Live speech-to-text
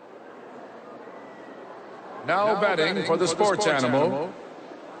Now betting for the sports animal,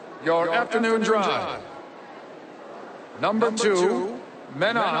 your afternoon drive. Number 2,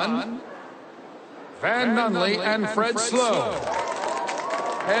 men on, Van Nunley and Fred Slow.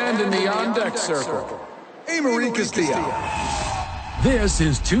 And in the on-deck circle, Amory Castillo. This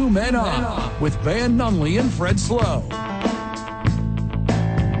is Two Men On with Van Nunley and Fred Slow.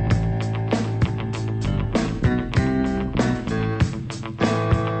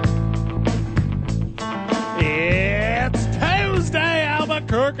 It's Tuesday,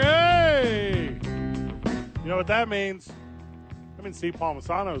 Albuquerque! You know what that means? I mean, Steve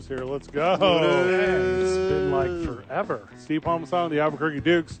Palmisano's here. Let's go. It's been like forever. Steve Palmisano, the Albuquerque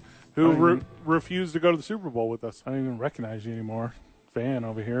Dukes, who refused to go to the Super Bowl with us. I don't even recognize you anymore. Van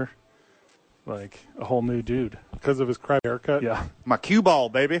over here. Like a whole new dude. Because of his crap haircut? Yeah. My cue ball,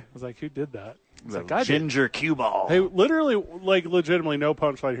 baby. I was like, who did that? Ginger cue ball. Hey, literally, like, legitimately, no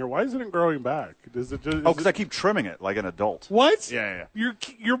punchline here. Why isn't it growing back? Is it just? Because I keep trimming it like an adult. What? Yeah.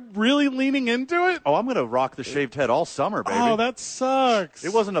 You're really leaning into it? Oh, I'm going to rock the shaved head all summer, baby. Oh, that sucks.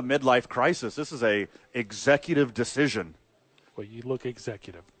 It wasn't a midlife crisis. This is a executive decision. Well, you look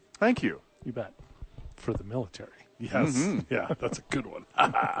executive. Thank you. You bet. For the military. Yes. Mm-hmm. Yeah, that's a good one.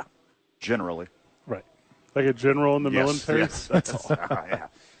 Generally. Right. Like a general in the military? Yes. That's all. Yeah.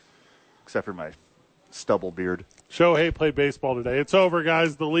 Except for my stubble beard. Shohei played baseball today. It's over,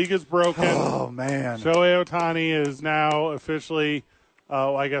 guys. The league is broken. Oh, man. Shohei Ohtani is now officially,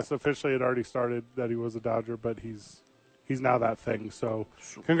 I guess officially it already started that he was a Dodger, but he's now that thing. So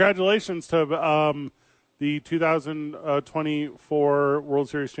congratulations to the 2024 World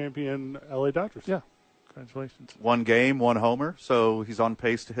Series champion LA Dodgers. Yeah. Congratulations. 1 game, 1 homer, so he's on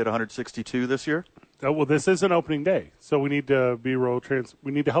pace to hit 162 this year. Well, this is an opening day, so we need to be we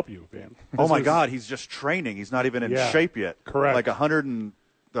need to help you, Van. Oh, my God, he's just training. He's not even in shape yet. Correct. Like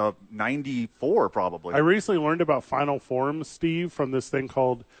 194 probably. I recently learned about final forms, Steve, from this thing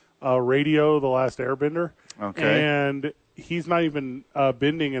called Radio, The Last Airbender. Okay. And he's not even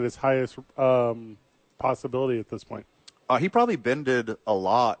bending at his highest possibility at this point. He probably bended a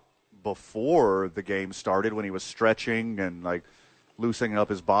lot before the game started when he was stretching and like loosening up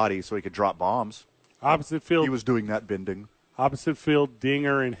his body so he could drop bombs. Opposite field. He was doing that bending. Opposite field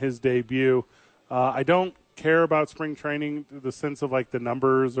dinger in his debut. I don't care about spring training, the sense of like the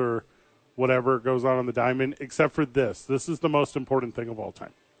numbers or whatever goes on the diamond, except for this. This is the most important thing of all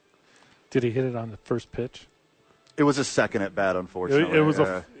time. Did he hit it on the first pitch? It was his second at bat, unfortunately. It was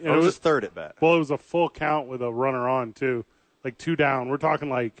his third at bat. Well, it was a full count with a runner on too, like 2 down. We're talking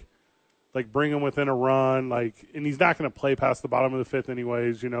like bring him within a run, and he's not going to play past the bottom of the 5th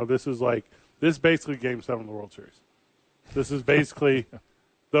anyways. You know, this is basically Game 7 of the World Series. This is basically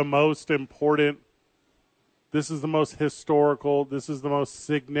the most important. This is the most historical. This is the most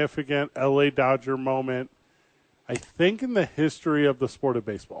significant LA Dodger moment, I think, in the history of the sport of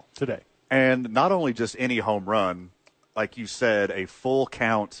baseball today. And not only just any home run, like you said, a full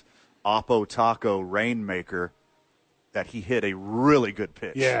count Oppo Taco Rainmaker that he hit a really good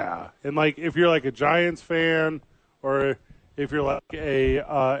pitch. Yeah. And if you're like a Giants fan or if you're like a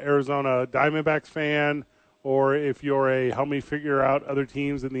Arizona Diamondbacks fan or if you're a help me figure out other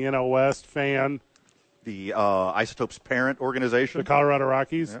teams in the NL West fan. The Isotopes parent organization. The Colorado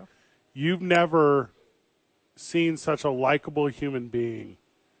Rockies. Yeah. You've never seen such a likable human being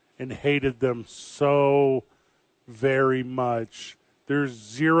and hated them so very much. There's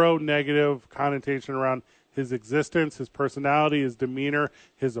zero negative connotation around his existence, his personality, his demeanor,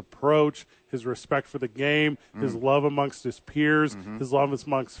 his approach, his respect for the game, his love amongst his peers, his love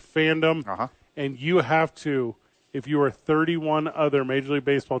amongst fandom. Uh-huh. And you have to, if you are 31 other Major League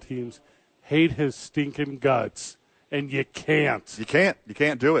Baseball teams, hate his stinking guts. And you can't. You can't. You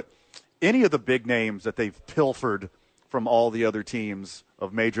can't do it. Any of the big names that they've pilfered from all the other teams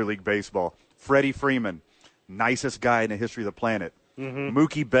of Major League Baseball. Freddie Freeman, nicest guy in the history of the planet.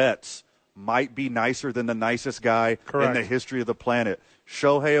 Mookie Betts might be nicer than the nicest guy in the history of the planet.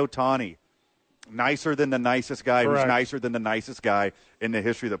 Shohei Ohtani, nicer than the nicest guy who's nicer than the nicest guy in the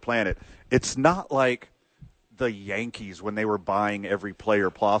history of the planet. It's not like the Yankees when they were buying every player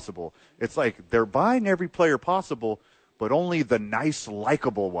possible. It's like they're buying every player possible, but only the nice,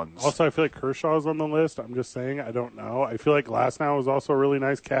 likable ones. Also, I feel like Kershaw's on the list. I'm just saying. I don't know. I feel like Glasnow was also a really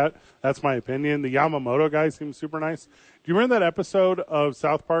nice cat. That's my opinion. The Yamamoto guy seems super nice. Do you remember that episode of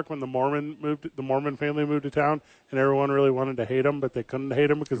South Park when the Mormon family moved to town and everyone really wanted to hate them, but they couldn't hate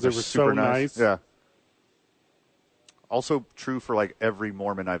them because they were so nice? Yeah. Also true for like every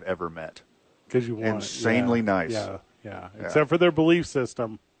Mormon I've ever met. Because you want insanely nice. Yeah. Except for their belief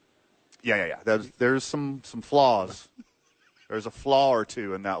system. Yeah. There's some flaws. There's a flaw or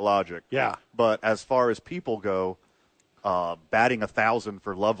two in that logic. Yeah. But as far as people go, batting 1,000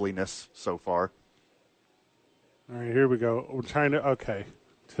 for loveliness so far. All right, here we go. We're trying to. Okay,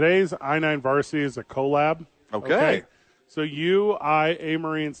 today's I-9 Varsity is a collab. Okay. So you, I,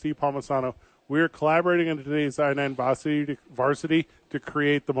 A-Marie, and Steve Palmisano, we're collaborating on today's I-9 Varsity to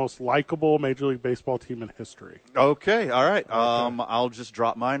create the most likable Major League Baseball team in history. Okay, all right. I'll just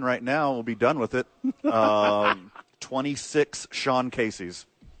drop mine right now. We'll be done with it. 26 Sean Casey's.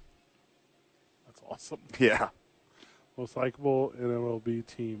 That's awesome. Yeah. Most likable MLB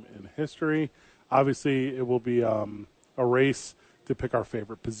team in history. Obviously, it will be a race to pick our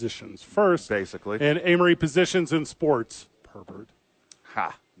favorite positions first. Basically. And A-Marie, positions in sports. Pervert.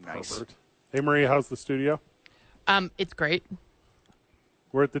 Ha, nice. Pervert. A-Marie, how's the studio? It's great.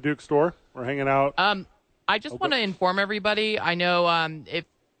 We're at the Duke store. We're hanging out. I just want to inform everybody. I know if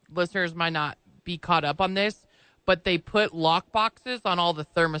listeners might not be caught up on this, but they put lock boxes on all the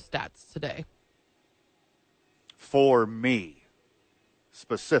thermostats today. For me.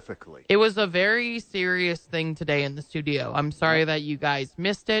 Specifically. It was a very serious thing today in the studio. I'm sorry that you guys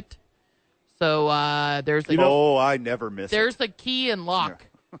missed it. So there's I never miss it. There's a key and lock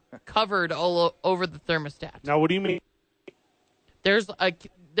covered all over the thermostat. Now, what do you mean? There's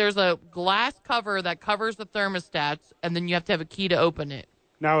a glass cover that covers the thermostats, and then you have to have a key to open it.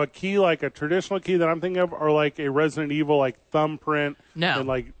 Now, a key like a traditional key that I'm thinking of, or like a Resident Evil like thumbprint, No. and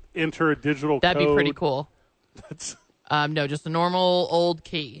like enter a digital That'd code. be pretty cool. That's No, just a normal old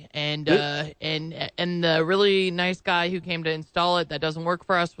key. And the really nice guy who came to install it that doesn't work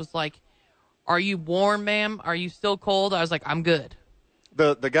for us was like, "Are you warm, ma'am? Are you still cold?" I was like, "I'm good."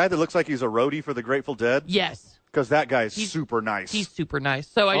 The guy that looks like he's a roadie for the Grateful Dead? Yes. Because that guy's super nice. He's super nice.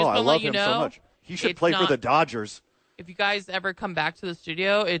 So I just want to love let you him know. so much. He should it's play for not- the Dodgers. If you guys ever come back to the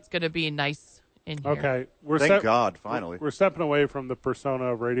studio, it's going to be nice in here. okay. Thank God, finally. We're stepping away from the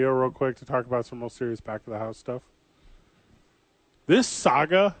persona of radio real quick to talk about some more serious back of the house stuff. This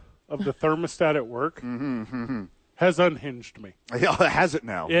saga of the thermostat at work has unhinged me. Yeah, has it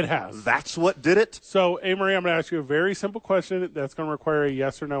now? It has. That's what did it? So, A-Marie, I'm going to ask you a very simple question that's going to require a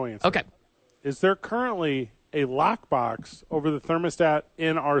yes or no answer. Okay. Is there currently a lockbox over the thermostat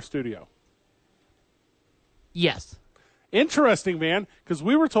in our studio? Yes. Interesting, man, because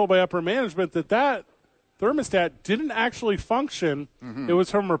we were told by upper management that thermostat didn't actually function. It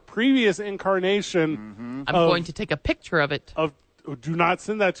was from a previous incarnation. I'm going to take a picture of it. Do not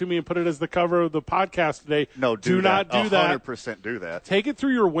send that to me and put it as the cover of the podcast today. No, do not do that. 100% do that. Take it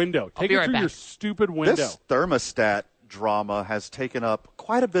through your window. Take be it right through back. your stupid window. This thermostat drama has taken up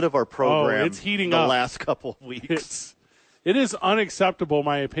quite a bit of our program it's heating the up. last couple of weeks. It is unacceptable,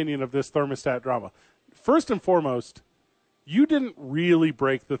 my opinion, of this thermostat drama. First and foremost, you didn't really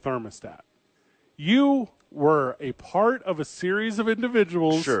break the thermostat. You were a part of a series of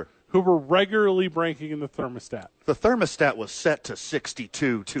individuals Sure. who were regularly breaking in the thermostat. The thermostat was set to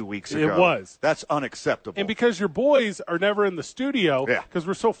 62 2 weeks ago. It was. That's unacceptable. And because your boys are never in the studio, Yeah. because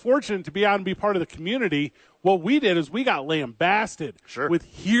we're so fortunate to be out and be part of the community, what we did is we got lambasted Sure. with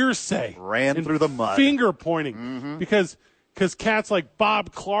hearsay. Ran and through the mud. Finger pointing. Because cats like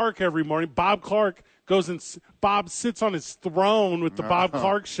Bob Clark every morning, Bob Clark goes and Bob sits on his throne with the Bob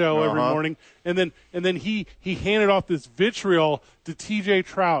Clark show every morning, and then he handed off this vitriol to T.J.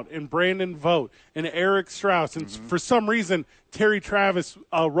 Trout and Brandon Vogt and Eric Strauss, and for some reason Terry Travis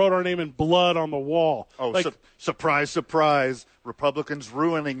wrote our name in blood on the wall. Oh, surprise, surprise. Republicans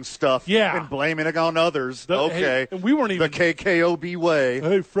ruining stuff and blaming it on others. Okay. And we weren't even the KKOB way.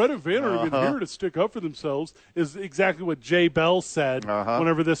 Hey, Fred and Van are even here to stick up for themselves is exactly what Jay Bell said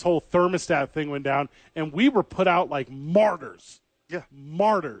whenever this whole thermostat thing went down. And we were put out like martyrs. Yeah.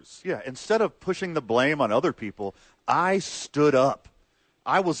 Martyrs. Yeah, instead of pushing the blame on other people, I stood up.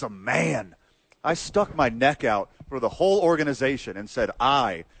 I was a man. I stuck my neck out for the whole organization and said,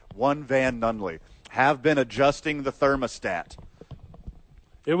 I, one Van Nunley, have been adjusting the thermostat.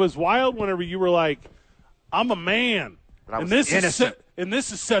 It was wild whenever you were like, I'm a man. But I was this innocent.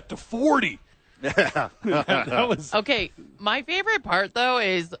 is set to 40. that was Okay, my favorite part, though,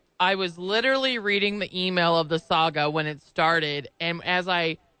 is I was literally reading the email of the saga when it started, and as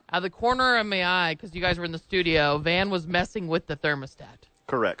out of the corner of my eye, because you guys were in the studio, Van was messing with the thermostat.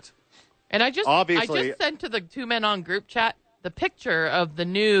 Correct. And I just sent to the 2 Men On group chat the picture of the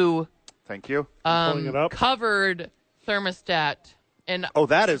new Thank you. pulling it up. covered thermostat. And Oh,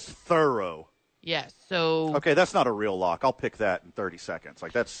 that is thorough. yes, so Okay, that's not a real lock. I'll pick that in 30 seconds.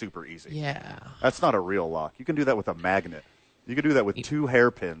 Like, that's super easy. yeah. That's not a real lock. You can do that with a magnet. You can do that with 2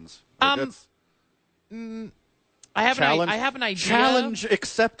 hairpins. Like, that's I have an idea. Challenge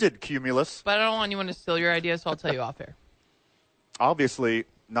accepted, Cumulus. But I don't want anyone to steal your idea, so I'll tell you off air. obviously,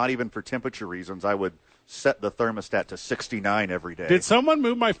 not even for temperature reasons, I would set the thermostat to 69 every day. Did someone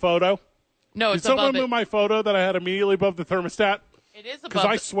move my photo? No, Did it's above someone it. move my photo that I had immediately above the thermostat? It is above. Because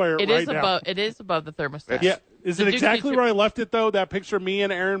I swear it right is now. above. It is above the thermostat. Yeah. Is The it Duke exactly City where I left it, though? That picture of me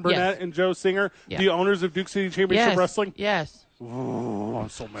and Aaron Burnett and Joe Singer, the owners of Duke City Championship Yes. Wrestling? Yes. Oh, I'm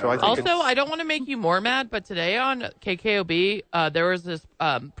so mad. So I think Also, I don't want to make you more mad, but today on KKOB, there was this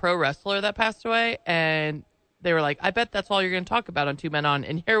pro wrestler that passed away, and they were like, I bet that's all you're going to talk about on Two Men On.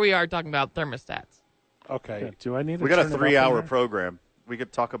 And here we are talking about thermostats. Okay. Yeah, do I need to we got a turn it up in 3-hour here? program. We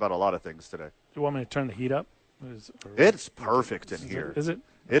could talk about a lot of things today. Do you want me to turn the heat up? It's perfect in here. Is it?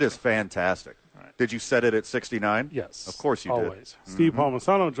 It is fantastic. Did you set it at 69? Yes. Of course you always. did. Steve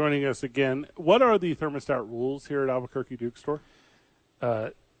Palmisano joining us again. What are the thermostat rules here at Albuquerque Duke Store?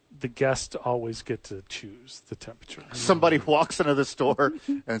 The guests always get to choose the temperature. Somebody walks into the store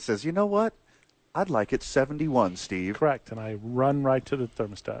and says, you know what? I'd like it 71, Steve. Correct. And I run right to the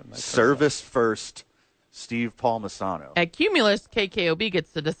thermostat. And I Service first, Steve Palmisano. At Cumulus, KKOB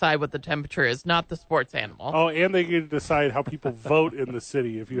gets to decide what the temperature is, not the sports animal. Oh, and they get to decide how people vote in the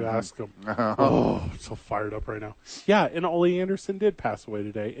city if you ask them. Oh, I'm so fired up right now. Yeah, and Ole Anderson did pass away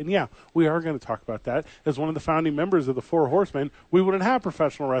today. And yeah, we are going to talk about that. As one of the founding members of the Four Horsemen, we wouldn't have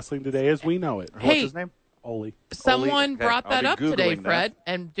professional wrestling today as we know it. What's Hey, his name? Ole. someone Okay, brought I'll that be up today, Googling Fred,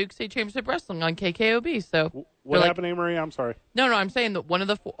 and Duke State Championship Wrestling on KKOB. So What they're like, happened, Amory? I'm sorry. No, I'm saying that one of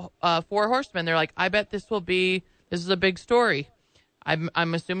the Four Horsemen, they're like, I bet this is a big story. I'm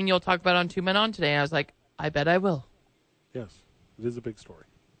assuming you'll talk about it on Two Men On today. And I was like, I bet I will. Yes, it is a big story.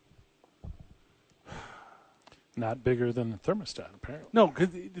 Not bigger than the thermostat, apparently. No, because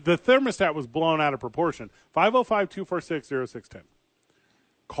the thermostat was blown out of proportion. 505-246-0610.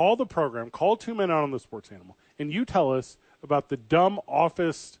 Call the program, call 2 Men Out on the Sports Animal, and you tell us about the dumb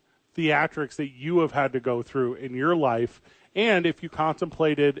office theatrics that you have had to go through in your life, and if you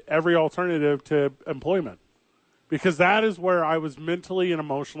contemplated every alternative to employment. Because that is where I was mentally and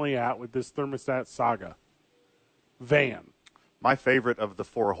emotionally at with this thermostat saga. Van. My favorite of the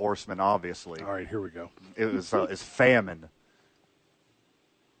Four Horsemen, obviously. All right, here we go. Is Famine.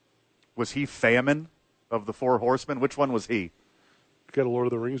 Was he Famine of the Four Horsemen? Which one was he? Got a Lord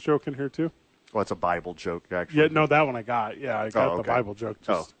of the Rings joke in here, too? Well, it's a Bible joke, actually. Yeah, no, that one I got. Yeah, I got the Bible joke.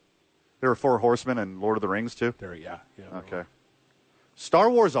 Just There were Four Horsemen in Lord of the Rings, too? there, yeah. Okay. Star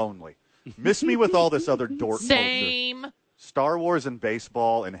Wars only. Miss me with all this other dork culture. Same. Star Wars and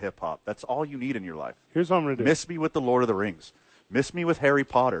baseball and hip-hop. That's all you need in your life. Here's what I'm going to do. Miss me with the Lord of the Rings. Miss me with Harry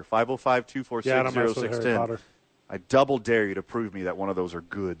Potter. Yeah, I don't mess with Harry 505-246-0610. Potter. I double dare you to prove me that one of those are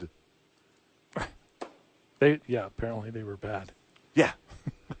good. Apparently they were bad. Yeah.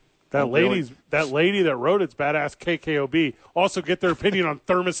 That lady that wrote it's badass KKOB also get their opinion on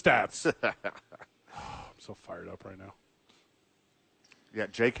thermostats. I'm so fired up right now. Yeah,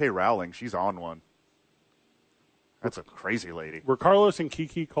 J.K. Rowling, she's on one. That's a crazy lady. Were Carlos and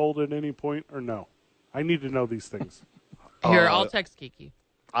Kiki cold at any point or no? I need to know these things. Here, I'll text Kiki.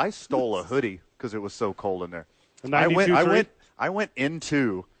 I stole a hoodie because it was so cold in there. A 92.3? I went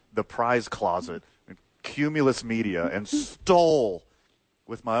into the prize closet, Cumulus Media, and stole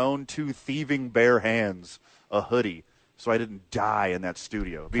with my own two thieving bare hands a hoodie so I didn't die in that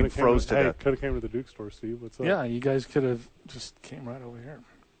studio, being froze to death. Could have came to the Duke store, Steve. What's up? Yeah, you guys could have just came right over here.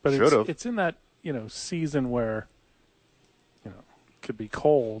 But Should've. it's in that, season where, it could be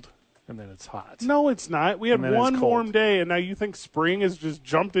cold and then it's hot. No, it's not. We had And then one it's cold. warm day, and now you think spring has just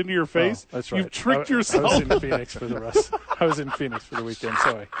jumped into your face? Oh, that's right. You've tricked yourself. I was in Phoenix for the rest. I was in Phoenix for the weekend.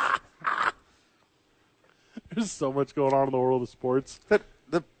 Sorry. There's so much going on in the world of sports. The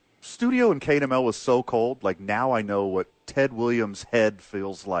studio in KML was so cold, like now I know what Ted Williams' head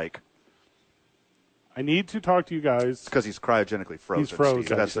feels like. I need to talk to you guys. It's because he's cryogenically frozen. He's frozen.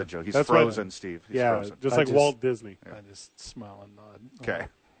 Steve. That's the joke. He's That's frozen, what- Steve. He's Yeah, frozen. just like Walt Disney I just smile and nod. Okay.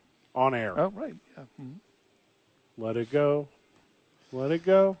 on air. Oh, right. Yeah. Let it go. Let it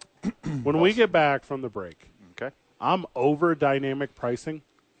go. When we get back from the break, Okay. I'm over dynamic pricing.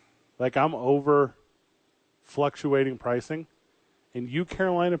 Like I'm over fluctuating pricing. And you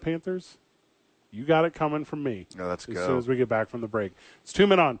Carolina Panthers, you got it coming from me. No, let's as go. soon as we get back from the break. It's 2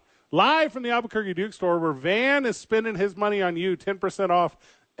 Men On. Live from the Albuquerque Duke store where Van is spending his money on you, 10% off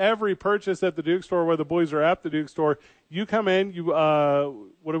every purchase at the Duke store where the boys are at the Duke store. You come in, you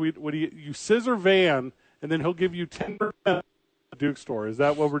scissor Van, and then he'll give you 10% at the Duke store. Is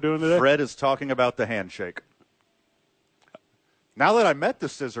that what we're doing today? Fred is talking about the handshake. Now that I met the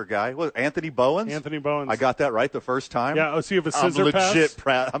scissor guy, Anthony Bowens? Anthony Bowens. I got that right the first time. Yeah, so you have a scissor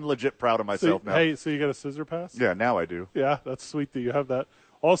pass? I'm legit proud of myself now. Hey, so you got a scissor pass? Yeah, now I do. Yeah, that's sweet that you have that.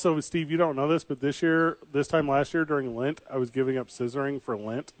 Also, Steve, you don't know this, but this time last year during Lent, I was giving up scissoring for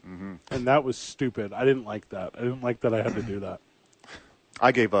Lent, and that was stupid. I didn't like that. I didn't like that I had to do that.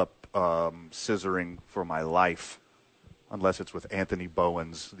 I gave up scissoring for my life, unless it's with Anthony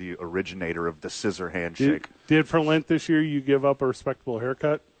Bowens, the originator of the scissor handshake. Did for Lent this year you give up a respectable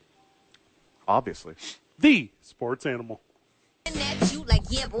haircut? Obviously. The sports animal. At you like,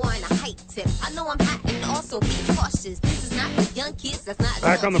 yeah, boy, and a height tip. I know I'm hot and also be cautious. This is not for young kids. That's not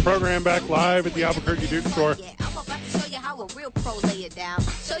back on the program, back live at the Albuquerque Duke store. Yeah, I'm about to show you how a real pro lay it down.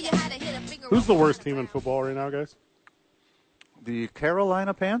 Show you how to hit a finger. Who's the worst team in football right now, guys? The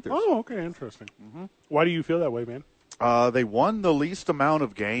Carolina Panthers. Oh, okay, interesting. Why do you feel that way, man? They won the least amount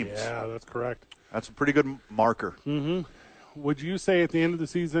of games. Yeah, that's correct. That's a pretty good marker. Would you say at the end of the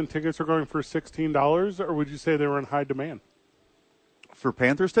season tickets are going for $16, or would you say they were in high demand? For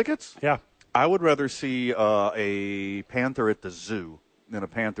Panthers tickets? Yeah. I would rather see a Panther at the zoo than a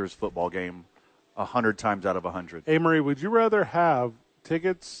Panthers football game 100 times out of 100. Hey, Marie, would you rather have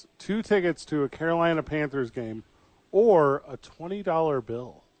two tickets to a Carolina Panthers game or a $20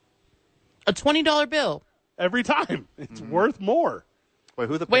 bill? A $20 bill. Every time. It's worth more. Wait,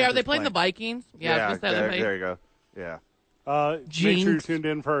 who the Wait, are Panthers they playing the Vikings? Yeah, there you go. Yeah. Make sure you're tuned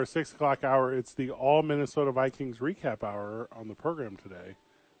in for our 6 o'clock hour. It's the All Minnesota Vikings recap hour on the program today,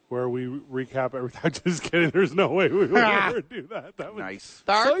 where we recap everything. I'm just kidding. There's no way we would ever do that. That was Nice.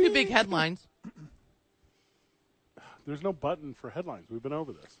 There are a few big headlines. There's no button for headlines. We've been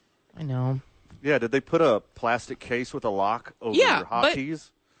over this. I know. Yeah, did they put a plastic case with a lock over Yeah, your hotkeys?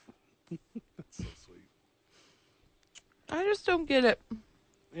 That's so sweet. I just don't get it.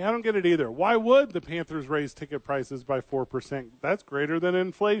 Yeah, I don't get it either. Why would the Panthers raise ticket prices by 4%? That's greater than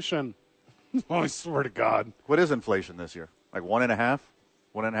inflation. Oh, I swear to God. What is inflation this year? Like 1.5%?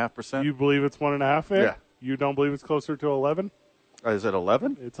 1.5%? You believe it's 1.5%? Yeah. You don't believe it's closer to 11? Is it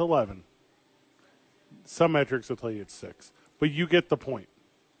 11? It's 11. Some metrics will tell you it's 6. But you get the point.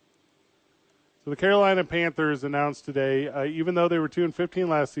 So the Carolina Panthers announced today, even though they were 2-15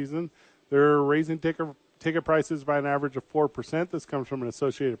 last season, they're raising ticket prices by an average of 4%. This comes from an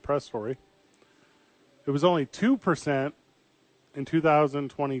Associated Press story. It was only 2% in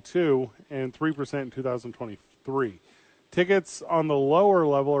 2022 and 3% in 2023. Tickets on the lower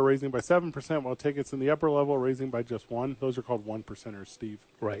level are raising by 7%, while tickets in the upper level are raising by just 1%. Those are called 1%ers, Steve.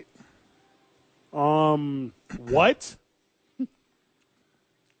 Right. What?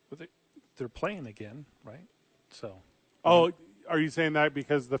 They're playing again, right? So. Oh, are you saying that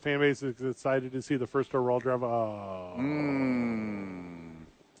because the fan base is excited to see the first overall draft?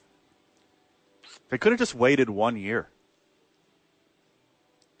 They could have just waited 1 year.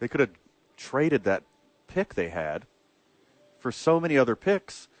 They could have traded that pick they had for so many other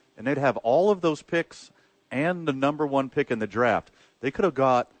picks, and they'd have all of those picks and the number one pick in the draft. They could have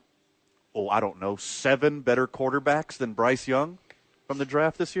got, 7 better quarterbacks than Bryce Young from the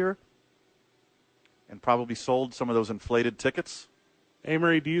draft this year, and probably sold some of those inflated tickets.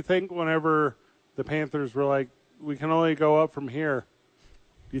 Amory, do you think whenever the Panthers were like, we can only go up from here,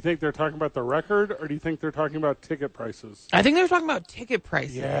 do you think they're talking about the record, or do you think they're talking about ticket prices? I think they're talking about ticket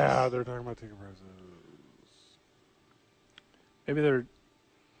prices. Yeah, they're talking about ticket prices. Maybe they're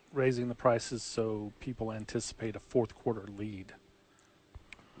raising the prices so people anticipate a fourth quarter lead.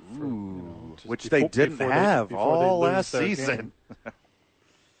 Which they didn't have all last season.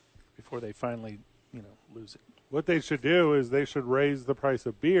 Before they finally, lose it. What they should do is they should raise the price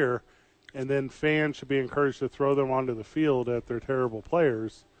of beer, and then fans should be encouraged to throw them onto the field at their terrible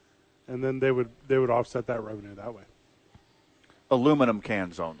players, and then they would offset that revenue that way. Aluminum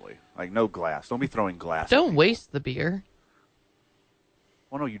cans only, like no glass. Don't be throwing glass. Don't waste the beer.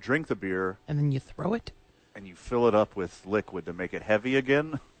 Well, no, you drink the beer and then you throw it, and you fill it up with liquid to make it heavy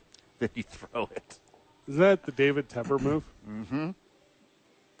again. Then you throw it. Isn't that the David Tepper move? Mm-hmm.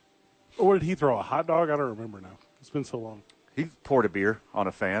 Or what did he throw? A hot dog? I don't remember now. It's been so long. He poured a beer on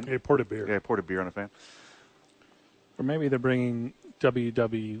a fan. He poured a beer. Yeah, he poured a beer on a fan. Or maybe they're bringing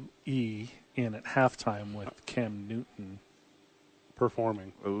WWE in at halftime with Cam Newton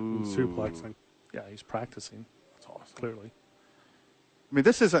performing. Ooh. And suplexing. Yeah, he's practicing. That's awesome. Clearly. I mean,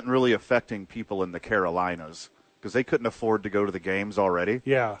 this isn't really affecting people in the Carolinas because they couldn't afford to go to the games already.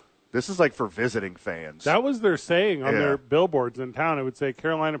 Yeah. This is like for visiting fans. That was their saying on their billboards in town. It would say,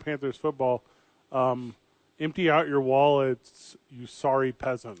 Carolina Panthers football, empty out your wallets, you sorry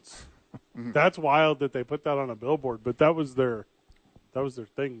peasants. That's wild that they put that on a billboard, but that was their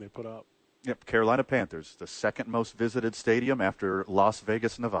thing they put up. Yep, Carolina Panthers, the second most visited stadium after Las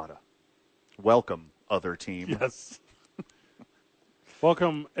Vegas, Nevada. Welcome, other team. Yes.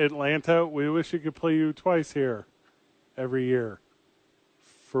 Welcome, Atlanta. We wish we could play you twice here every year.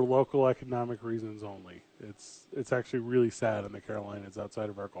 for local economic reasons only. It's actually really sad in the Carolinas outside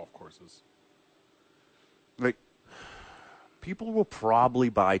of our golf courses. Like, people will probably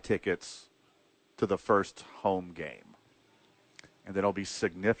buy tickets to the first home game, and then it'll be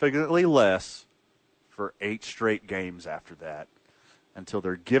significantly less for 8 straight games after that until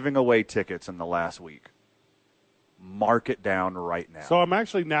they're giving away tickets in the last week. Mark it down right now. So I'm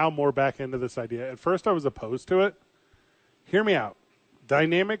actually now more back into this idea. At first I was opposed to it. Hear me out.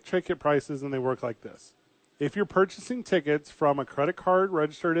 Dynamic ticket prices, and they work like this. If you're purchasing tickets from a credit card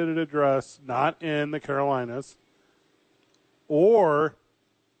registered at an address not in the Carolinas, or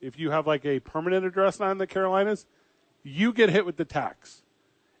if you have like a permanent address not in the Carolinas, you get hit with the tax.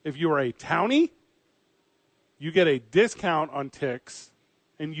 If you are a townie, you get a discount on ticks,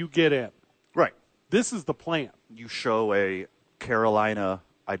 and you get in. Right. This is the plan. You show a Carolina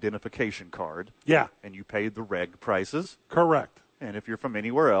identification card. Yeah. And you pay the reg prices. Correct. And if you're from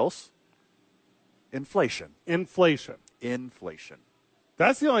anywhere else, inflation. That's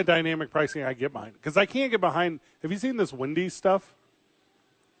the only dynamic pricing I get behind. Because I can't get behind. Have you seen this Wendy's stuff?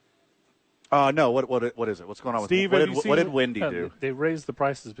 No. What is it? What's going on Steve, with what did Wendy do? They raised the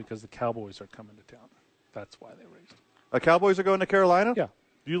prices because the Cowboys are coming to town. That's why they raised it. The Cowboys are going to Carolina? Yeah.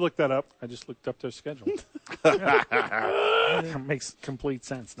 You look that up. I just looked up their schedule. It makes complete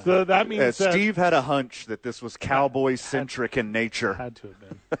sense now. So that means that Steve had a hunch that this was Cowboy-centric in nature. Had to have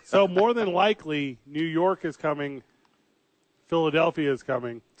been. So more than likely, New York is coming. Philadelphia is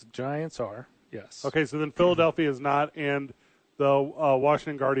coming. The Giants are, yes. Okay, so then Philadelphia is not, and the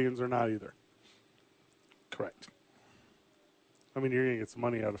Washington Guardians are not either. Correct. I mean, you're going to get some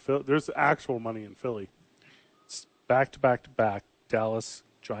money out of Philly. There's actual money in Philly. It's back to back to back. Dallas,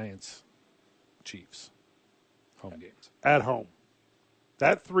 Giants, Chiefs. Home games. At home.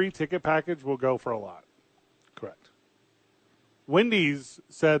 That 3-ticket package will go for a lot. Correct. Wendy's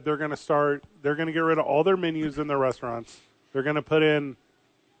said they're going to get rid of all their menus in their restaurants. They're going to put in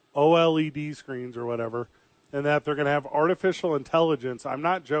OLED screens or whatever, and that they're going to have artificial intelligence. I'm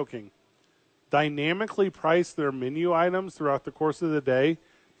not joking. Dynamically price their menu items throughout the course of the day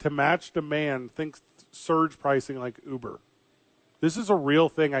to match demand. Think surge pricing like Uber. This is a real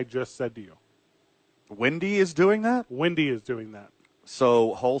thing I just said to you. Wendy is doing that? Wendy is doing that.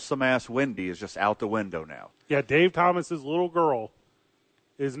 So wholesome-ass Wendy is just out the window now. Yeah, Dave Thomas's little girl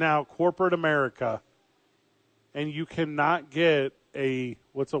is now corporate America, and you cannot get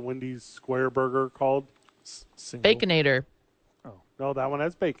what's a Wendy's square burger called? Baconator. Oh, no, that one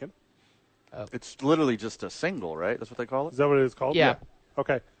has bacon. Oh. It's literally just a single, right? That's what they call it? Is that what it is called? Yeah.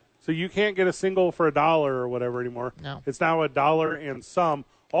 Okay. So you can't get a single for $1 or whatever anymore. No. It's now $1 and some.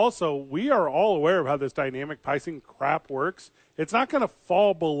 Also, we are all aware of how this dynamic pricing crap works. It's not going to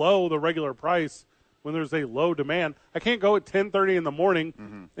fall below the regular price when there's a low demand. I can't go at 10:30 in the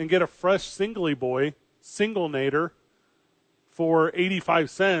morning and get a fresh singlenator for 85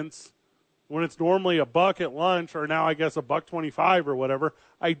 cents when it's normally $1 at lunch, or now I guess $1.25 or whatever.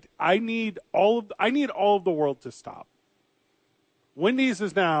 I need all of the world to stop. Wendy's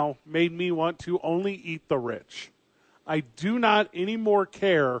has now made me want to only eat the rich. I do not anymore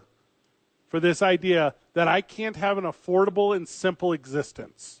care for this idea that I can't have an affordable and simple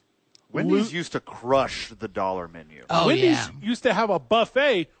existence. Wendy's used to crush the dollar menu. Oh, Wendy's yeah. used to have a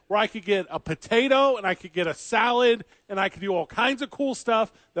buffet where I could get a potato and I could get a salad and I could do all kinds of cool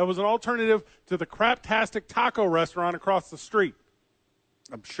stuff that was an alternative to the craptastic taco restaurant across the street.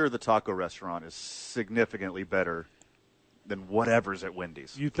 I'm sure the taco restaurant is significantly better than whatever's at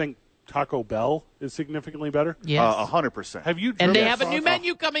Wendy's. You think Taco Bell is significantly better? Yes. 100%. Have you? And they driven have a new across-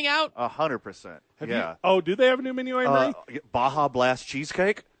 menu coming out. 100%. Have you? Do they have a new menu, Amory? Baja Blast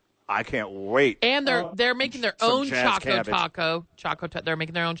cheesecake. I can't wait. And they're making their some own jazz Choco cabbage. Taco. They're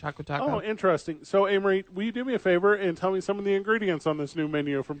making their own Choco Taco. Oh, interesting. So, Amory, will you do me a favor and tell me some of the ingredients on this new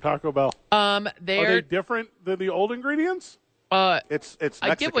menu from Taco Bell? Are they different than the old ingredients? It's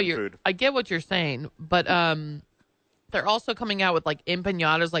Mexican food. I get what you're saying, but they're also coming out with like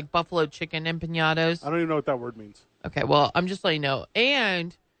empanadas, like buffalo chicken empanadas. I don't even know what that word means. Okay, well, I'm just letting you know.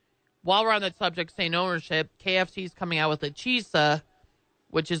 And while we're on that subject, saying ownership, KFC's coming out with a Chisa,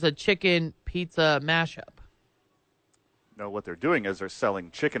 which is a chicken pizza mashup. No, what they're doing is they're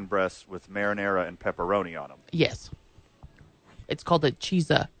selling chicken breasts with marinara and pepperoni on them. Yes. It's called a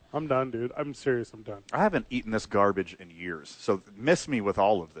Chisa. I'm done, dude. I'm serious. I'm done. I haven't eaten this garbage in years, so miss me with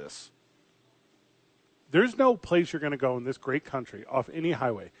all of this. There's no place you're going to go in this great country off any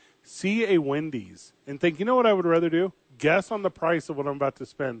highway, see a Wendy's, and think, you know what I would rather do? Guess on the price of what I'm about to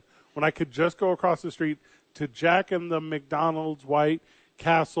spend when I could just go across the street to Jack and the McDonald's, White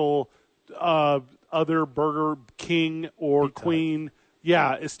Castle, other Burger King or Queen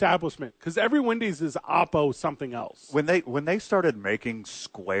establishment. Because every Wendy's is oppo something else. When they started making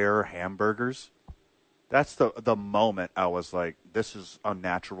square hamburgers, that's the moment I was like, this is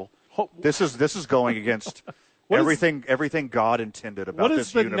unnatural. This is going against everything God intended about what this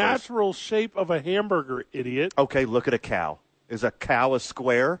is the universe. natural shape of a hamburger, idiot? Okay, look at a cow. Is a cow a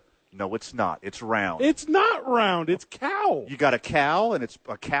square? No, it's not. It's round. It's not round. It's cow. You got a cow, and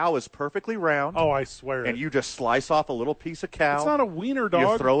a cow is perfectly round. Oh, I swear. And you just slice off a little piece of cow. It's not a wiener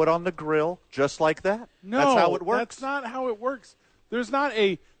dog. You throw it on the grill just like that. No, that's how it works. That's not how it works. There's not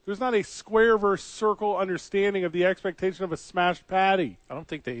a square versus circle understanding of the expectation of a smashed patty. I don't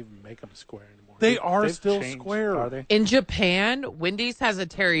think they even make them square anymore. They've still changed, square. Are they? In Japan, Wendy's has a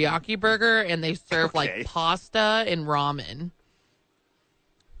teriyaki burger, and they serve like pasta and ramen.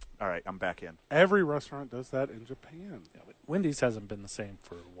 All right, I'm back in. Every restaurant does that in Japan. Yeah, but Wendy's hasn't been the same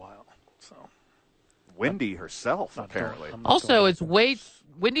for a while. So Wendy herself, apparently. Also,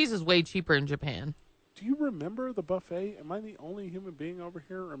 Wendy's is way cheaper in Japan. Do you remember the buffet? Am I the only human being over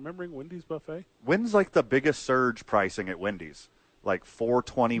here remembering Wendy's buffet? When's like the biggest surge pricing at Wendy's? Like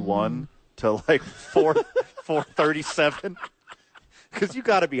 $4.21 to like $4.37? Because you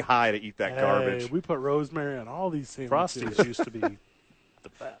got to be high to eat that garbage. We put rosemary on all these sandwiches. Frosties used to be the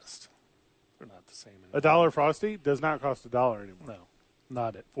best. They're not the same anymore. $1 Frosty does not cost $1 anymore. No,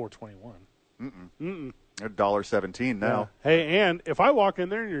 not at $4.21. They're $1.17 now. Yeah. Hey, and if I walk in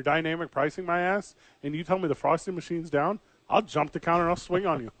there and you're dynamic pricing my ass and you tell me the Frosty machine's down, I'll jump the counter and I'll swing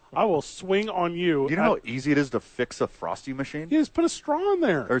on you. I will swing on you. Do you know how easy it is to fix a Frosty machine? You just put a straw in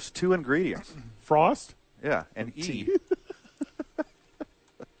there. There's 2 ingredients. Frost? Yeah, and E.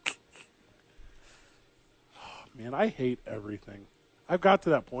 Man, I hate everything. I've got to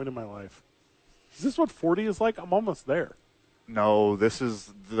that point in my life. Is this what 40 is like? I'm almost there. No, this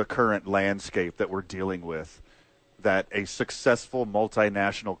is the current landscape that we're dealing with, that a successful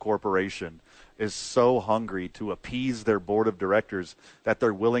multinational corporation is so hungry to appease their board of directors that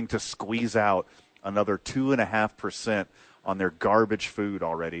they're willing to squeeze out another 2.5% on their garbage food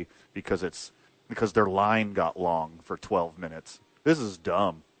already because their line got long for 12 minutes. This is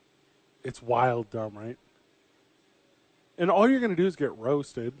dumb. It's wild dumb, right? And all you're going to do is get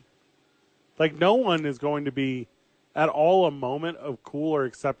roasted. Like, no one is going to be at all a moment of cool or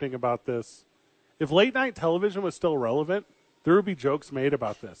accepting about this. If late night television was still relevant, there would be jokes made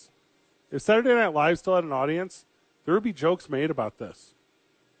about this. If Saturday Night Live still had an audience, there would be jokes made about this.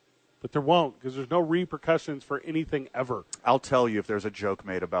 But there won't, because there's no repercussions for anything ever. I'll tell you if there's a joke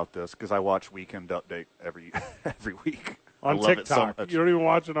made about this, because I watch Weekend Update every week. On I love TikTok. It so much. You don't even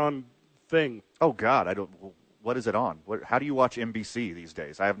watch it on Thing. Oh, God. I don't. What is it on? How do you watch NBC these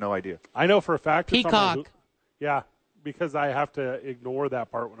days? I have no idea. I know for a fact. It's on my Peacock. yeah, because I have to ignore that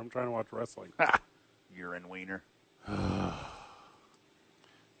part when I'm trying to watch wrestling. Urine wiener. They're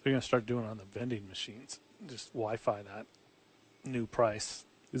going to start doing it on the vending machines. Just Wi-Fi that new price.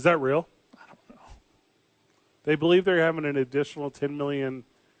 Is that real? I don't know. They believe they're having an additional $10 million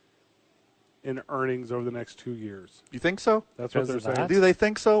in earnings over the next 2 years. You think so? That's what Because they're of saying. that? Do they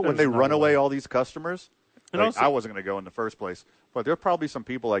think so when There's they no run away way. all these customers? And Like, also- I wasn't going to go in the first place. But there are probably some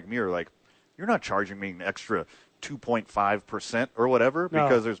people like me who are like, you're not charging me an extra 2.5% or whatever No.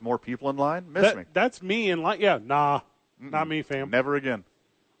 because there's more people in line? Me. That's me in line. Yeah, nah. Not me, fam. Never again.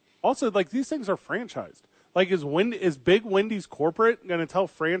 Also, like, these things are franchised. Like, is Big Wendy's corporate going to tell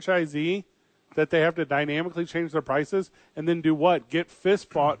franchisee that they have to dynamically change their prices and then do what? Get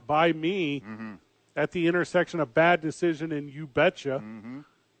fist fought by me at the intersection of bad decision and you betcha. And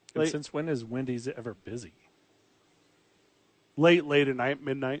Like- since when is Wendy's ever busy? Late at night,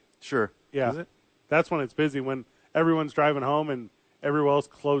 midnight. Sure. Yeah. Is it? That's when it's busy, when everyone's driving home and everyone else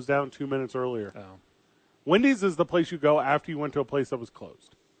closed down 2 minutes earlier. Oh. Wendy's is the place you go after you went to a place that was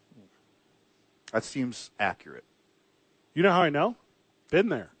closed. That seems accurate You know how I know? Been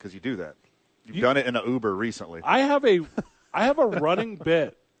there. because you do that. You've done it in an Uber recently. I have a running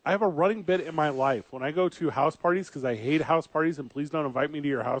bit. I have a running bit in my life when I go to house parties, because I hate house parties, and please don't invite me to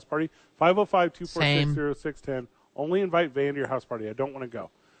your house party. 505-246-0610. Only invite Van to your house party. I don't want to go.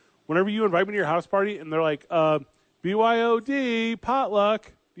 Whenever you invite me to your house party and they're like, BYOD,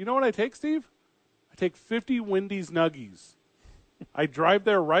 potluck, you know what I take, Steve? I take 50 Wendy's Nuggies. I drive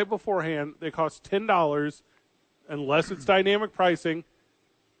there right beforehand. They cost $10 unless it's dynamic pricing.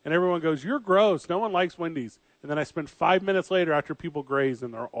 And everyone goes, you're gross. No one likes Wendy's. And then I spend 5 minutes later after people graze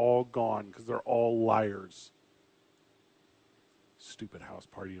and they're all gone because they're all liars. Stupid house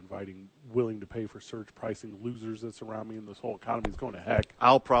party inviting, willing to pay for surge pricing losers that surround me, and this whole economy is going to heck.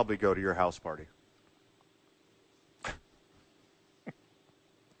 I'll probably go to your house party.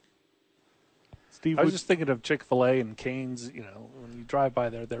 Steve, I was just thinking of Chick-fil-A and Cane's. You know, when you drive by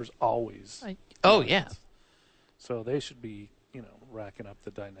there, there's always. Oh, yeah. So they should be, racking up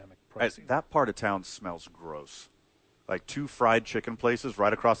the dynamic Hey, pricing. that part of town smells gross. Like 2 fried chicken places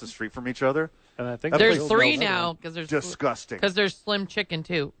right across the street from each other. And I think There's those 3 smells- now because there's Disgusting. Because there's Slim Chicken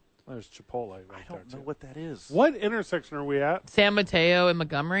too. There's Chipotle right I there don't know too. what that is. what intersection are we at? San Mateo and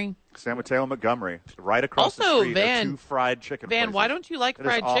Montgomery. San Mateo and Montgomery. Right across the Also, street Van- are 2 fried chicken Van, places. why don't you like It is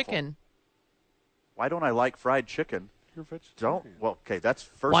fried awful. chicken? Why don't I like fried chicken? You're vegetarian. Don't. Well, okay, that's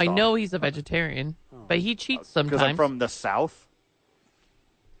first Well, I off. know he's a vegetarian, but he cheats sometimes. Because I'm from the South?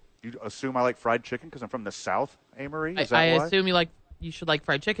 You assume I like fried chicken because I'm from the South, Amory? Is that I why? assume you should like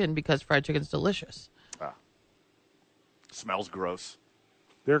fried chicken because fried chicken's delicious. Smells gross.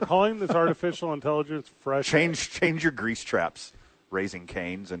 They're calling this artificial intelligence fresh. Change your grease traps. Raising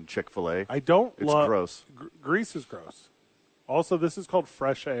Cane's and Chick-fil-A. I don't It's love. gross. Grease is gross. Also, this is called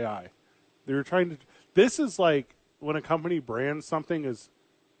fresh AI. They're trying to. This is like when a company brands something is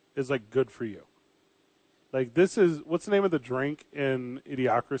like good for you. Like this is what's the name of the drink in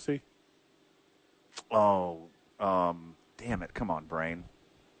Idiocracy? Oh, damn it. Come on, brain.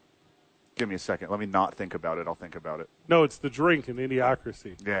 Give me a second. Let me not think about it. I'll think about it. No, it's the drink in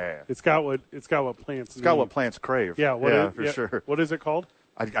Idiocracy. Yeah. It's got what plants. It's got what plants crave. Yeah, for sure. What is it called?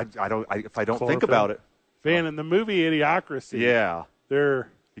 I don't. If I don't think Chlorophyll? about it. Van, in the movie Idiocracy. Yeah. They're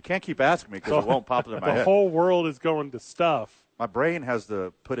You can't keep asking me because it won't pop into my the head. whole world is going to stuff. My brain has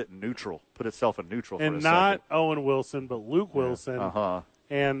to put itself in neutral for a And not second. Owen Wilson, but Luke Wilson Uh-huh.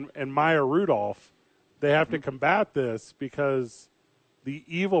 and Maya Rudolph. They have to combat this because the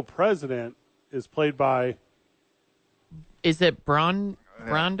evil president is played by Is it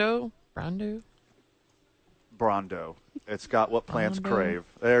Brondo? Brondo. It's got what plants Brondo. crave.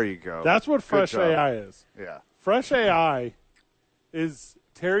 There you go. that's what Good Fresh job. AI is. Yeah. Fresh AI is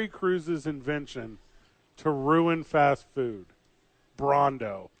Terry Cruz's invention to ruin fast food.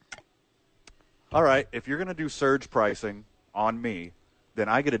 Brondo. All right. If you're going to do surge pricing on me, then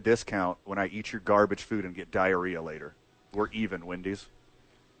I get a discount when I eat your garbage food and get diarrhea later. We're even, Wendy's.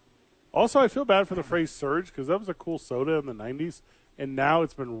 Also, I feel bad for the phrase surge because that was a cool soda in the 90s, and now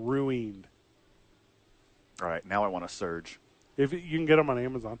it's been ruined. All right. Now I want a surge. If you can get them on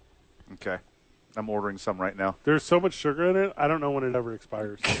Amazon. Okay. I'm ordering some right now. There's so much sugar in it, I don't know when it ever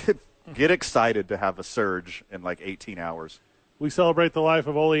expires. Get excited to have a surge in like 18 hours. We celebrate the life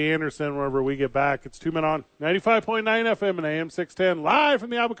of Ole Anderson wherever we get back. It's 2 Men On 95.9 FM and AM 610, live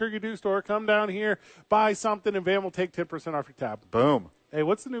from the Albuquerque Do Store. Come down here, buy something, and Van will take 10% off your tab. Boom. Hey,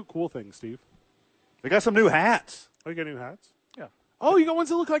 what's the new cool thing, Steve? They got some new hats. Oh, you got new hats? Yeah. Oh, you got ones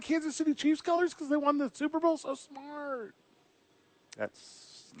that look like Kansas City Chiefs colors because they won the Super Bowl? So smart.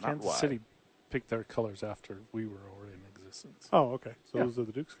 That's not Kansas why. City picked their colors after we were already in existence. Oh, okay. So Yeah. those are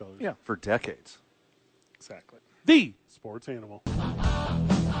the Duke's colors. Yeah. For decades. Exactly. The sports animal.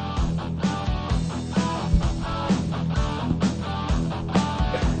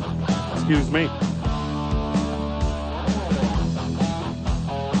 Excuse me.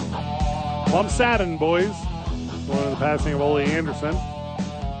 Well, I'm saddened, boys. Going to the passing of Ole Anderson.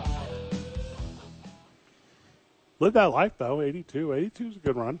 Lived that life, though. 82. 82 is a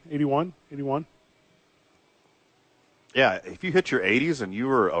good run. 81. Yeah, if you hit your 80s and you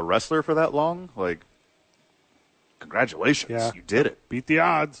were a wrestler for that long, like, congratulations. Yeah. You did it. Beat the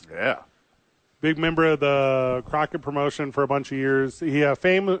odds. Yeah. Big member of the Crockett promotion for a bunch of years. He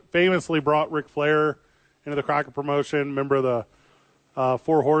famously brought Ric Flair into the Crockett promotion, member of the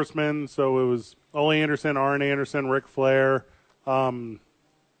Four Horsemen. So it was Ole Anderson, Arn Anderson, Ric Flair, Tully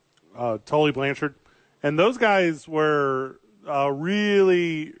Blanchard. And those guys were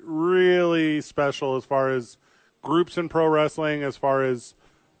really, really special as far as groups in pro wrestling, as far as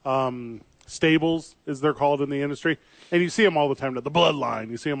stables, as they're called in the industry. And you see them all the time now. The Bloodline,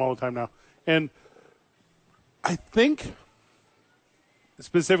 you see them all the time now. And I think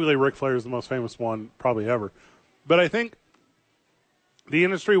specifically Ric Flair is the most famous one probably ever. But I think the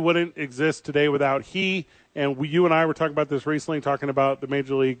industry wouldn't exist today without he, and you and I were talking about this recently, talking about the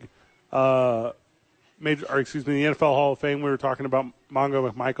the NFL Hall of Fame. We were talking about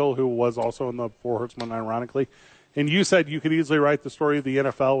Mongo McMichael, who was also in the Four Horsemen, ironically. And you said you could easily write the story of the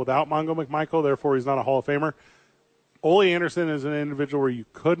NFL without Mongo McMichael, therefore he's not a Hall of Famer. Ole Anderson is an individual where you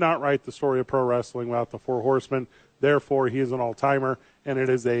could not write the story of pro wrestling without the Four Horsemen. Therefore, he is an all-timer, and it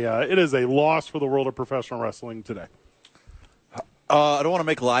is a loss for the world of professional wrestling today. I don't want to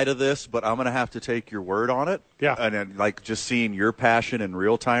make light of this, but I'm going to have to take your word on it. Yeah. And then, like, just seeing your passion in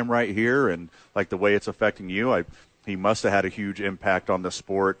real time right here and, like, the way it's affecting you, he must have had a huge impact on the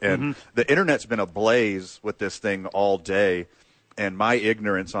sport. And the Internet's been ablaze with this thing all day. and my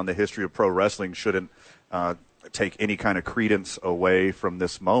ignorance on the history of pro wrestling shouldn't take any kind of credence away from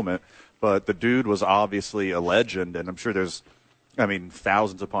this moment. But the dude was obviously a legend, and I'm sure there's,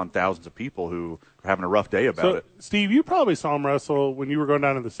 thousands upon thousands of people who are having a rough day about it. Steve, you probably saw him wrestle when you were going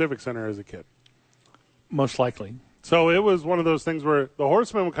down to the Civic Center as a kid. Most likely. So it was one of those things where the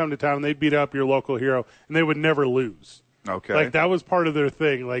Horsemen would come to town and they'd beat up your local hero, and they would never lose. Okay. Like, that was part of their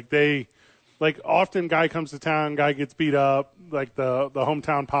thing. Often guy comes to town, guy gets beat up, like the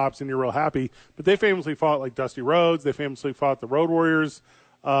hometown pops, and you're real happy. But they famously fought like Dusty Rhodes. They famously fought the Road Warriors.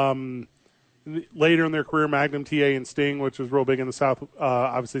 Later in their career, Magnum TA and Sting, which was real big in the South,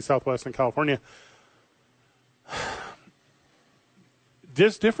 obviously Southwestern California.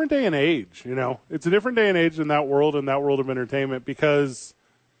 Just different day and age, It's a different day and age in that world of entertainment, because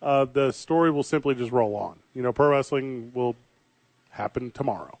the story will simply just roll on. Pro wrestling will happen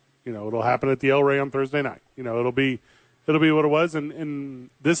tomorrow. It'll happen at the El Rey on Thursday night. It'll be what it was. And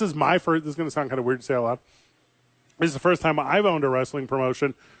this is my first. This is going to sound kind of weird to say out loud. This is the first time I've owned a wrestling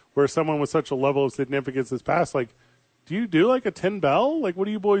promotion where someone with such a level of significance has passed. Like, do you do like a 10 bell? Like, what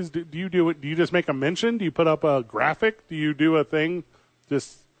do you boys do? Do you do it? Do you just make a mention? Do you put up a graphic? Do you do a thing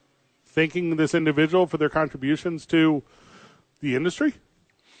just thanking this individual for their contributions to the industry?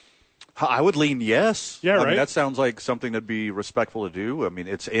 I would lean yes. Yeah, right. That sounds like something that'd be respectful to do.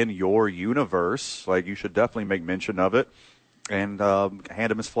 It's in your universe. Like, you should definitely make mention of it and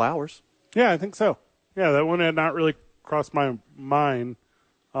hand him his flowers. Yeah, I think so. Yeah, that one had not really crossed my mind.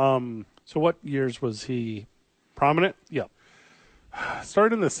 So what years was he prominent? Yeah.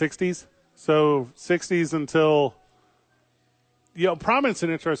 Started in the 60s. So 60s until, prominent's an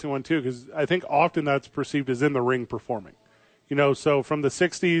interesting one too, because I think often that's perceived as in the ring performing. So from the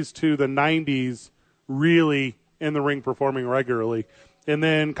 60s to the 90s, really in the ring performing regularly. And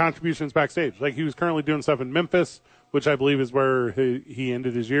then contributions backstage. Like, he was currently doing stuff in Memphis, which I believe is where he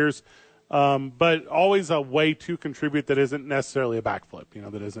ended his years. But always a way to contribute that isn't necessarily a backflip,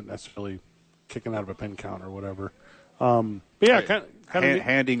 that isn't necessarily kicking out of a pin count or whatever. But yeah,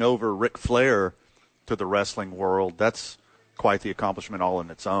 handing over Ric Flair to the wrestling world, that's quite the accomplishment all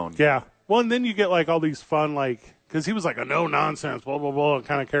in its own. Yeah. Well, and then you get like all these fun, because he was like a no-nonsense, blah, blah, blah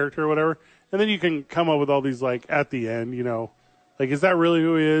kind of character or whatever. And then you can come up with all these, at the end, is that really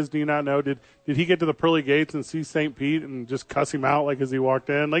who he is? Do you not know? Did he get to the pearly gates and see St. Pete and just cuss him out, as he walked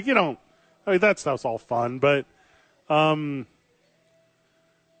in? That stuff's all fun. But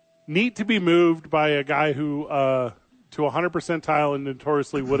neat to be moved by a guy who, to 100 percentile and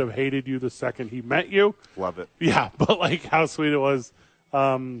notoriously would have hated you the second he met you. Love it. Yeah, but, how sweet it was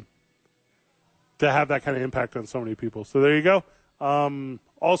to have that kind of impact on so many people. So there you go.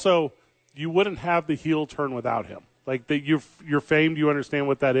 Also, you wouldn't have the heel turn without him. You're famed, you understand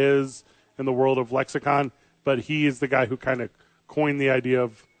what that is in the world of lexicon, but he is the guy who kind of coined the idea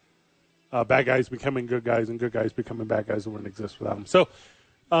of bad guys becoming good guys and good guys becoming bad guys that wouldn't exist without him. So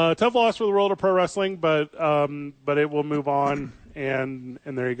tough loss for the world of pro wrestling, but it will move on, and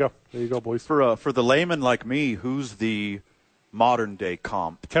there you go. There you go, boys. For the layman like me, who's the modern day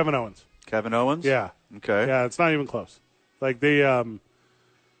comp? Kevin Owens. Kevin Owens? Yeah. Okay. Yeah, it's not even close.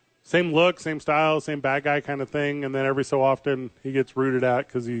 Same look, same style, same bad guy kind of thing, and then every so often he gets rooted at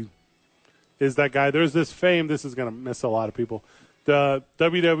because he is that guy. There's this fame. This is going to miss a lot of people. The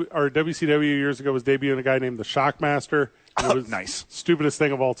WCW years ago was debuting a guy named the Shockmaster. It was nice. Stupidest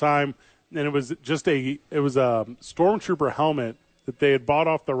thing of all time. And it was just a Stormtrooper helmet that they had bought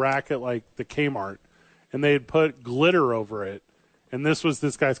off the rack at the Kmart, and they had put glitter over it. And this was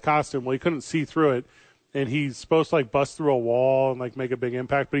this guy's costume. Well, he couldn't see through it, and he's supposed to bust through a wall and make a big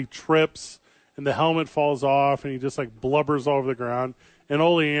impact, but he trips and the helmet falls off and he just blubbers all over the ground. And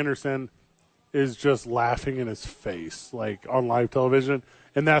Ole Anderson is just laughing in his face on live television,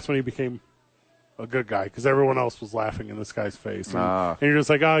 and that's when he became a good guy because everyone else was laughing in this guy's face. And you're just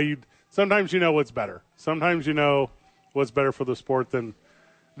sometimes you know what's better. Sometimes you know what's better for the sport than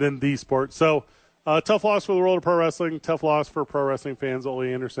the sport. So. Tough loss for the world of pro wrestling. Tough loss for pro wrestling fans. Ole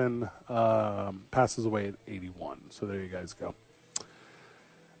Anderson passes away at 81. So there you guys go.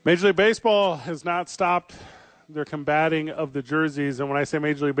 Major League Baseball has not stopped their combating of the jerseys. And when I say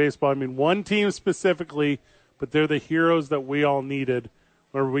Major League Baseball, I mean one team specifically, but they're the heroes that we all needed.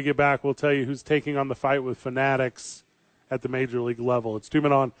 Whenever we get back, we'll tell you who's taking on the fight with Fanatics at the Major League level. It's 2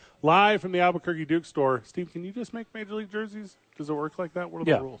 Men On, live from the Albuquerque Duke store. Steve, can you just make Major League jerseys? Does it work like that? What are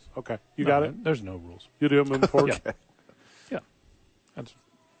the rules? Okay. You got it? There's no rules. You do it moving forward? Yeah.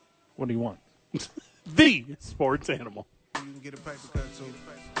 What do you want? The sports animal. You can get a paper cut too.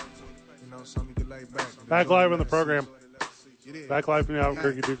 Something you can lay back. Back live on the program. Back live in the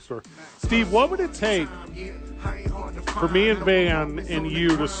Albuquerque Duke store. Steve, what would it take for me and Van and you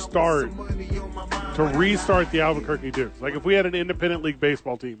to restart the Albuquerque Dukes? Like if we had an independent league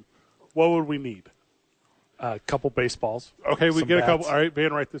baseball team, what would we need? A couple baseballs. Okay, we some get a bats. couple. All right,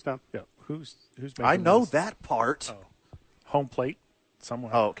 Van, write this down. Yeah. Who's making I know this? that part. Oh. Home plate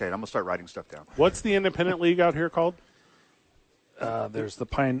somewhere. Oh, okay. I'm going to start writing stuff down. What's the independent league out here called? There's the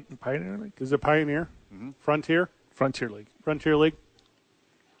Pioneer League. Is it Pioneer? Mm-hmm. Frontier? Frontier League. Frontier League?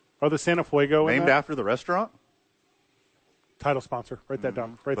 Are the Santa Fuego in Named that? after the restaurant? Title sponsor. Write that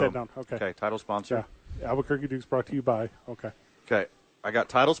down. Write that down. Okay. Okay, title sponsor. Yeah. Albuquerque Dukes brought to you by. Okay. Okay. I got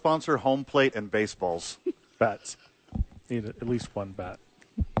title sponsor, home plate, and baseballs. Bats. Need at least one bat.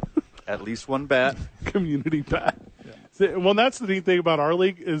 At least one bat. Community bat. Yeah. Well, that's the neat thing about our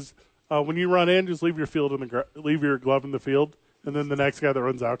league is when you run in, just leave your leave your glove in the field, and then the next guy that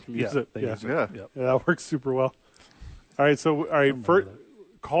runs out can use it. They use it. Yeah. Yep. Yeah, that works super well. All right, first,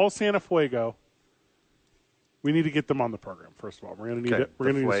 call Santa Fuego. We need to get them on the program. First of all, we're going to need Okay, it. We're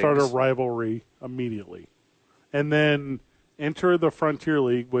going to need to Flags. start a rivalry immediately, and then enter the Frontier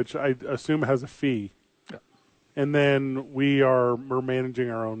League, which I assume has a fee. Yeah. And then we're managing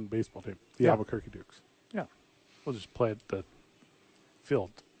our own baseball team, the Yeah. Albuquerque Dukes. Yeah. We'll just play at the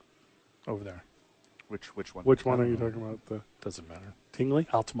field over there. Which one? Which one are you talking about? The Doesn't matter. Tingley?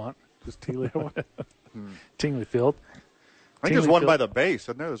 Altamont. Just Tingley? one? Tingley Field. I think there's Tingley one Field. by the base,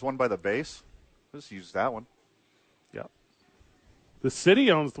 isn't there? There's one by the base. Let's use that one. Yeah. The city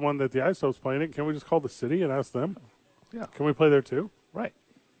owns the one that the Ice Hope's playing it. Can we just call the city and ask them? Yeah. Can we play there too? Right.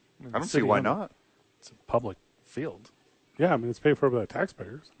 I don't see why not. It's a public field. Yeah, I mean, it's paid for by the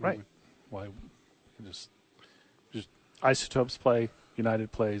taxpayers. I mean, Right. Why? Just Isotopes play,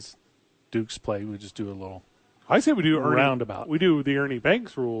 United plays, Dukes play. We just do a little. I say we do Roundabout. We do the Ernie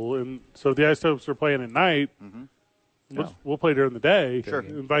Banks rule, and so if the Ice Hopes are playing at night, we'll play during the day, Sure.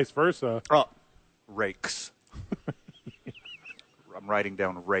 and vice versa. Oh, rakes. I'm writing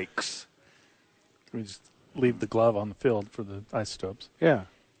down rakes. We just leave the glove on the field for the Isotopes. Yeah.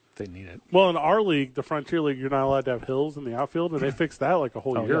 If they need it. Well, in our league, the Frontier League, you're not allowed to have hills in the outfield, and they fixed that like a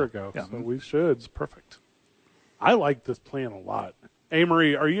whole Oh, year yeah. ago. Yeah. So we should. It's perfect. I like this plan a lot. Hey,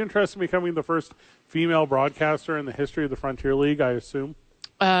 Marie, are you interested in becoming the first female broadcaster in the history of the Frontier League, I assume?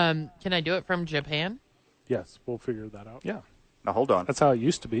 Can I do it from Japan? Yes, we'll figure that out. Yeah. Now, hold on. That's how it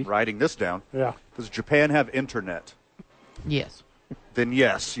used to be. Writing this down. Yeah. Does Japan have internet? Yes. Then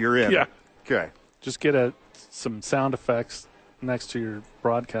yes, you're in. Yeah. Okay. Just get some sound effects next to your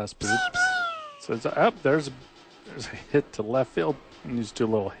broadcast booth. So it's up. There's a hit to left field. And you just do a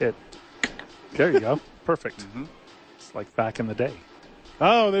little hit. There you go. Perfect. It's like back in the day.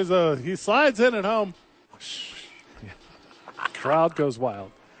 Oh, he slides in at home. Crowd goes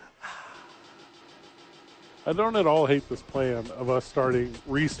wild. I don't at all hate this plan of us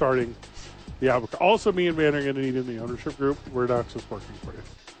restarting the Albuquerque. Also, me and Van are going to need in the ownership group. We're not just working for you.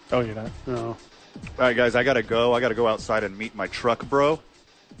 Oh, you're not? No. All right, guys, I got to go. I got to go outside and meet my truck bro.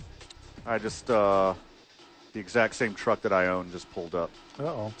 I just, the exact same truck that I own just pulled up.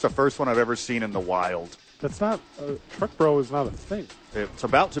 Uh-oh. It's the first one I've ever seen in the wild. That's not, truck bro is not a thing. It's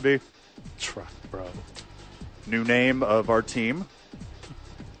about to be. Truck, bro. New name of our team.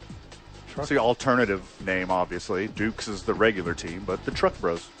 It's the alternative name, obviously. Dukes is the regular team, but the Truck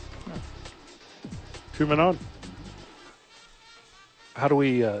Bros. 2 men on. How do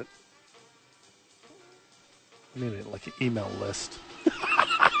we need it like an email list?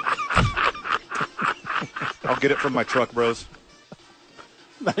 I'll get it from my Truck Bros.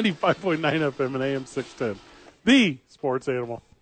 95.9 FM and AM 610. The Sports Animal.